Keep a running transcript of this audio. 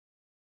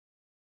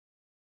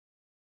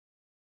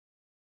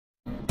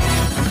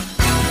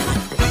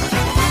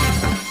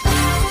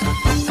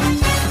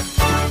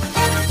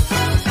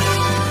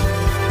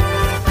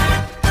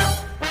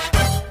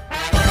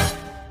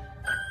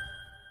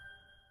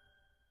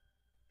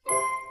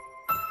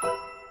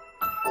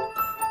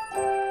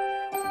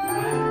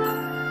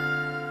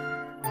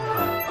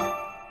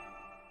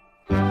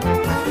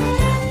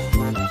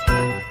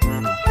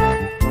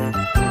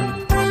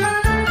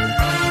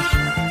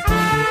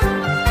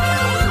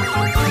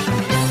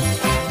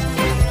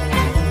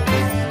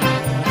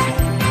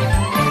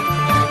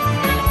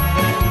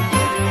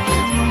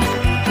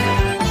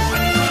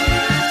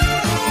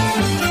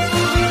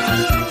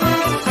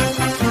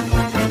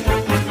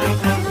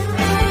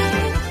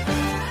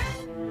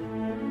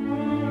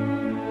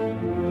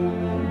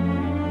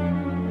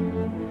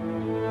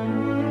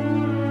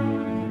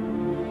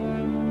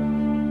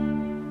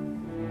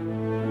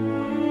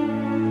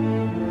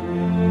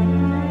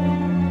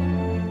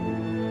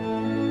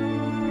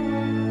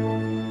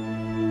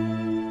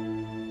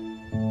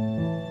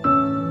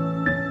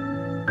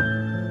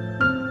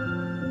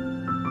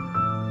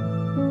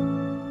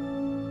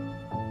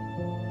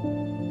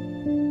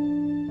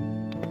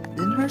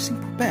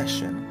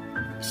profession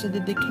is a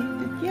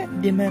dedicated yet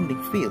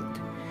demanding field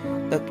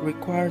that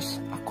requires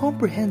a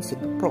comprehensive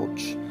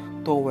approach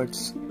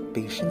towards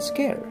patient's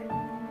care.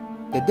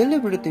 The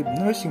deliberative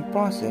nursing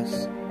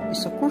process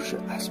is a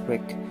crucial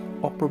aspect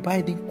of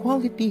providing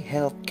quality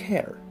health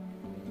care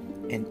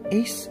and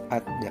is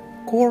at the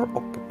core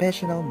of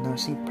professional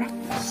nursing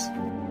practice.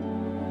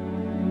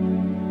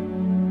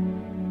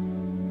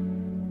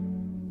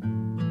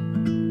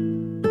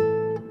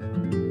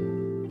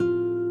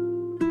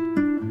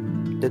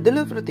 The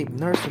deliberative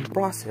nursing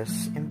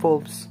process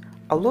involves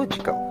a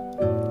logical,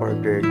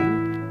 orderly,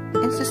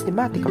 and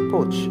systematic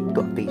approach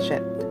to a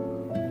patient.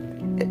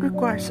 It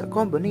requires a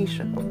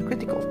combination of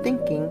critical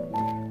thinking,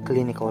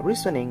 clinical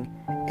reasoning,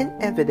 and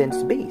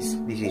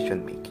evidence-based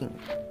decision-making.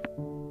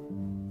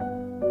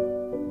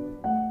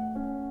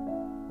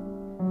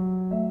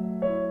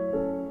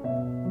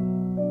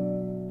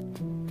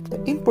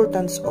 The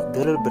importance of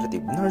the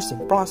deliberative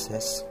nursing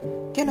process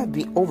cannot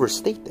be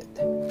overstated.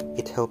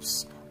 It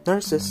helps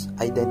nurses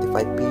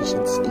identify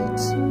patients'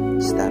 needs,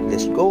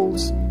 establish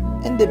goals,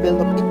 and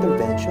develop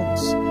interventions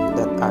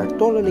that are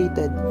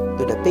tolerated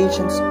to the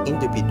patient's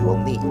individual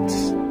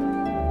needs.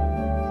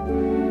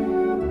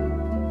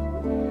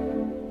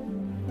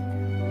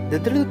 The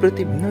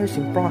deliberative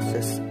nursing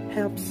process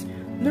helps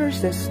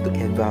nurses to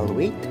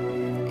evaluate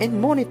and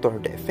monitor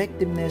the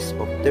effectiveness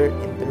of their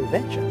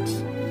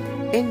interventions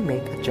and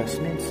make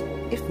adjustments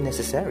if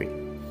necessary.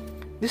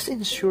 This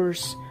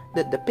ensures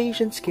that the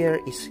patient's care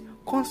is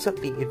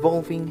constantly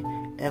evolving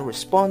and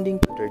responding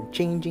to their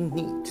changing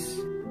needs.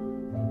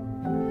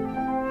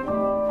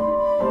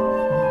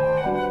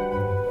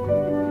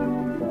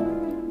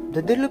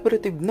 The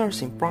deliberative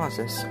nursing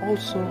process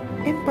also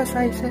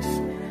emphasizes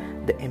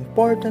the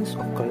importance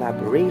of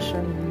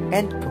collaboration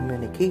and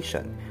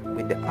communication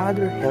with the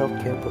other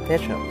healthcare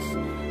professionals.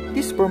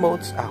 This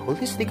promotes a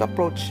holistic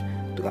approach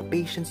to a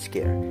patient's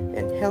care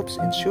and helps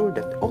ensure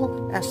that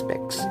all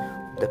aspects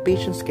of the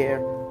patient's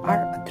care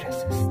are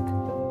addressed.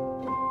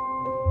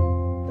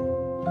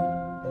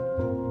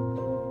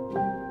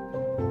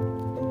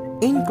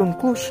 In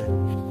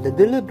conclusion, the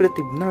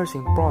deliberative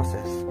nursing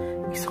process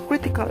is a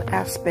critical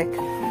aspect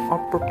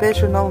of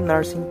professional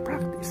nursing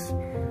practice.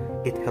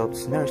 It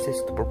helps nurses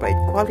to provide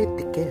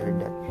quality care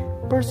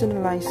that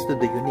personalized to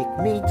the unique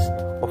needs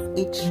of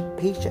each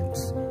patient,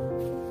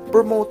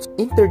 promotes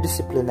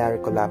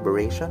interdisciplinary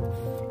collaboration,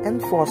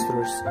 and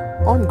fosters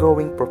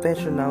ongoing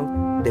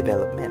professional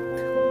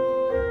development.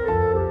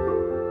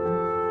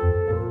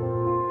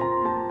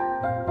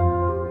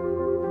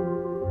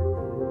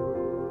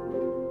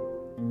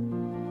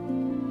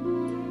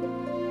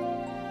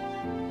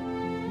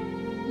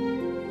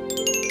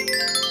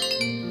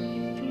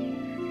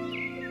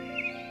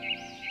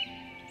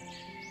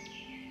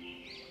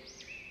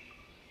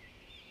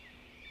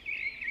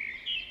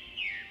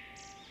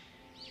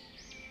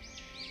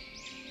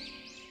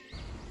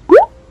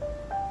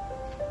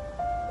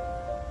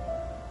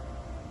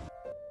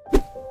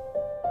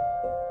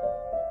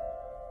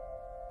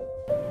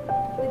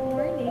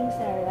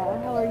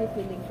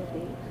 Feeling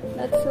today?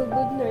 Not so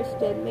good, Nurse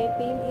Jen. My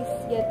pain is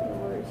getting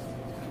worse.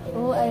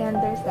 Oh, I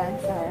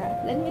understand, Sarah.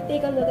 Let me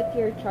take a look at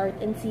your chart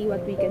and see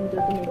what we can do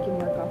to make you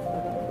more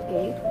comfortable,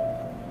 okay?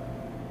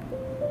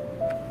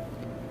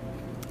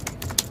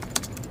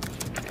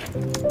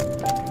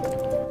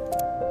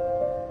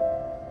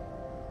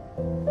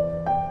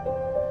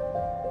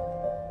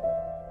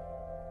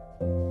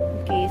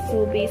 Okay,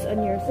 so based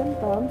on your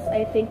symptoms,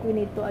 I think we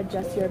need to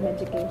adjust your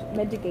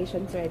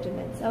medications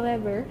regimens.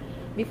 However,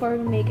 before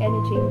we make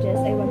any changes,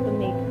 I want to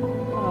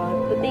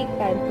take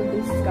time to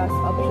discuss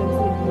options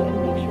with you and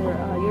make sure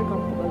you're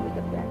comfortable with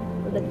the plan.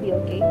 Will that be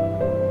okay?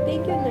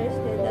 Thank you, Nurse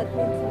Jen. That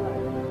means a lot.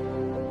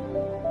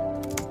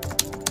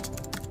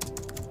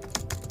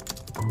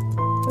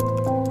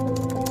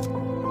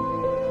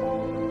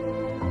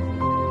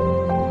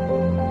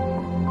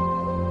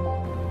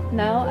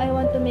 Now, I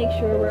want to make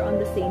sure we're on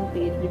the same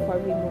page before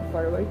we move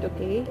forward,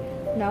 okay?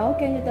 Now,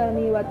 can you tell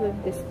me what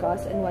we've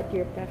discussed and what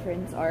your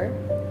preferences are?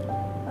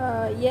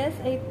 Yes,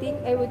 I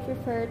think I would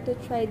prefer to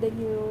try the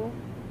new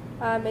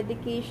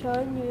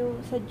medication you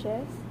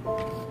suggest.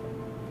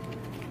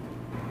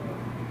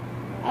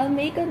 I'll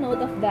make a note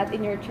of that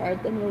in your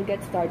chart and we'll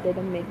get started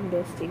on making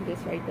those changes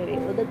right away.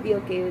 Will that be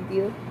okay with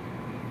you?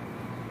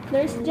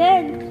 Nurse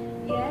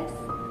Jen! Yes?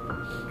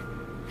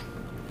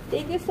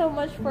 Thank you so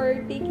much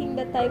for taking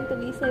the time to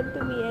listen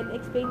to me and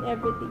explain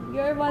everything.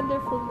 You're a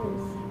wonderful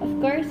nurse.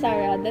 Of course,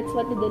 Sarah. That's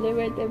what the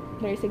deliberative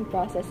nursing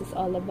process is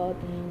all about.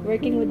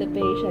 Working with the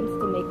patients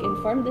to make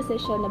informed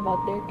decisions about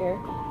their care.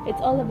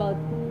 It's all about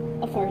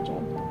our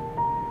job.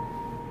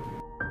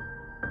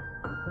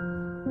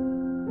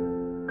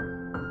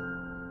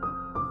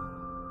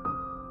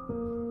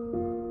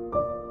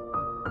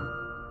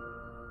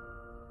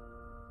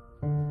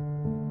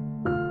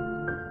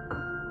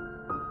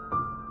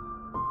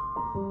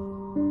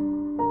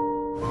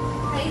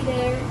 Hi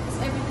there. Is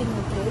everything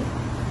okay?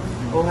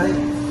 Oh, hi.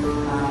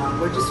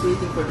 We're just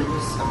waiting for the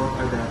news about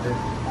our daughter.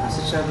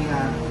 She's having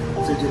a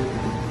surgery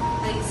today.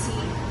 I see.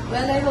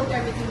 Well, I hope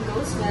everything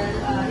goes well.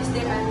 Is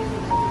there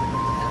anything I can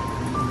help?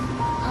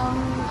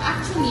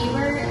 Actually,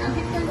 we're a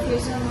bit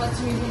confused on what's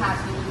really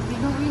happening. We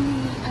don't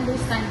really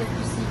understand the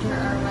procedure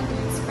or what to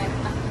expect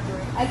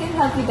afterward. I can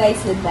help you guys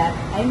with that.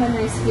 I'm a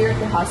nurse here at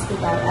the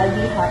hospital. I'll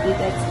be happy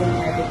to explain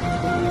everything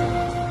to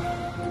you.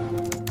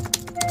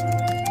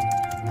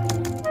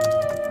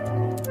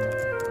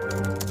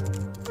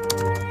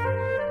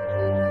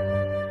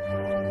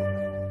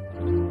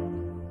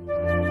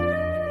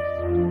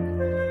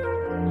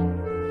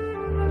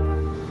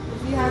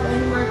 If you have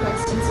any more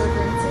questions or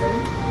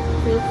concerns,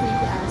 feel free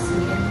to ask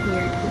me. I'm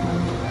here to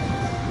help you guys.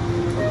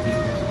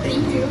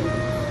 Thank you.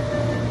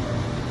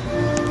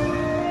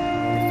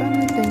 The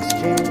family thanks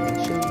Jen and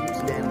she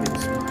leaves them with a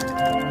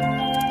smile.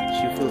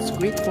 She feels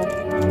grateful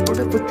for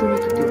the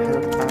opportunity to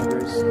help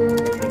others and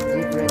make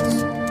difference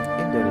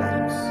in their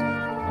lives.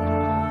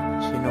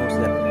 She knows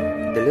that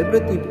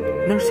deliberative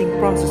nursing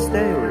process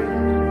theory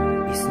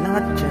is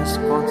not just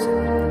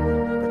concept,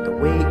 but a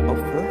way of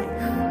life.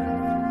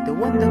 The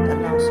one that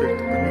allows her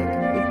to connect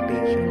with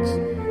patients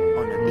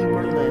on a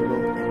deeper level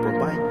and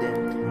provide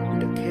them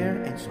with the care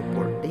and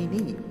support they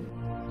need.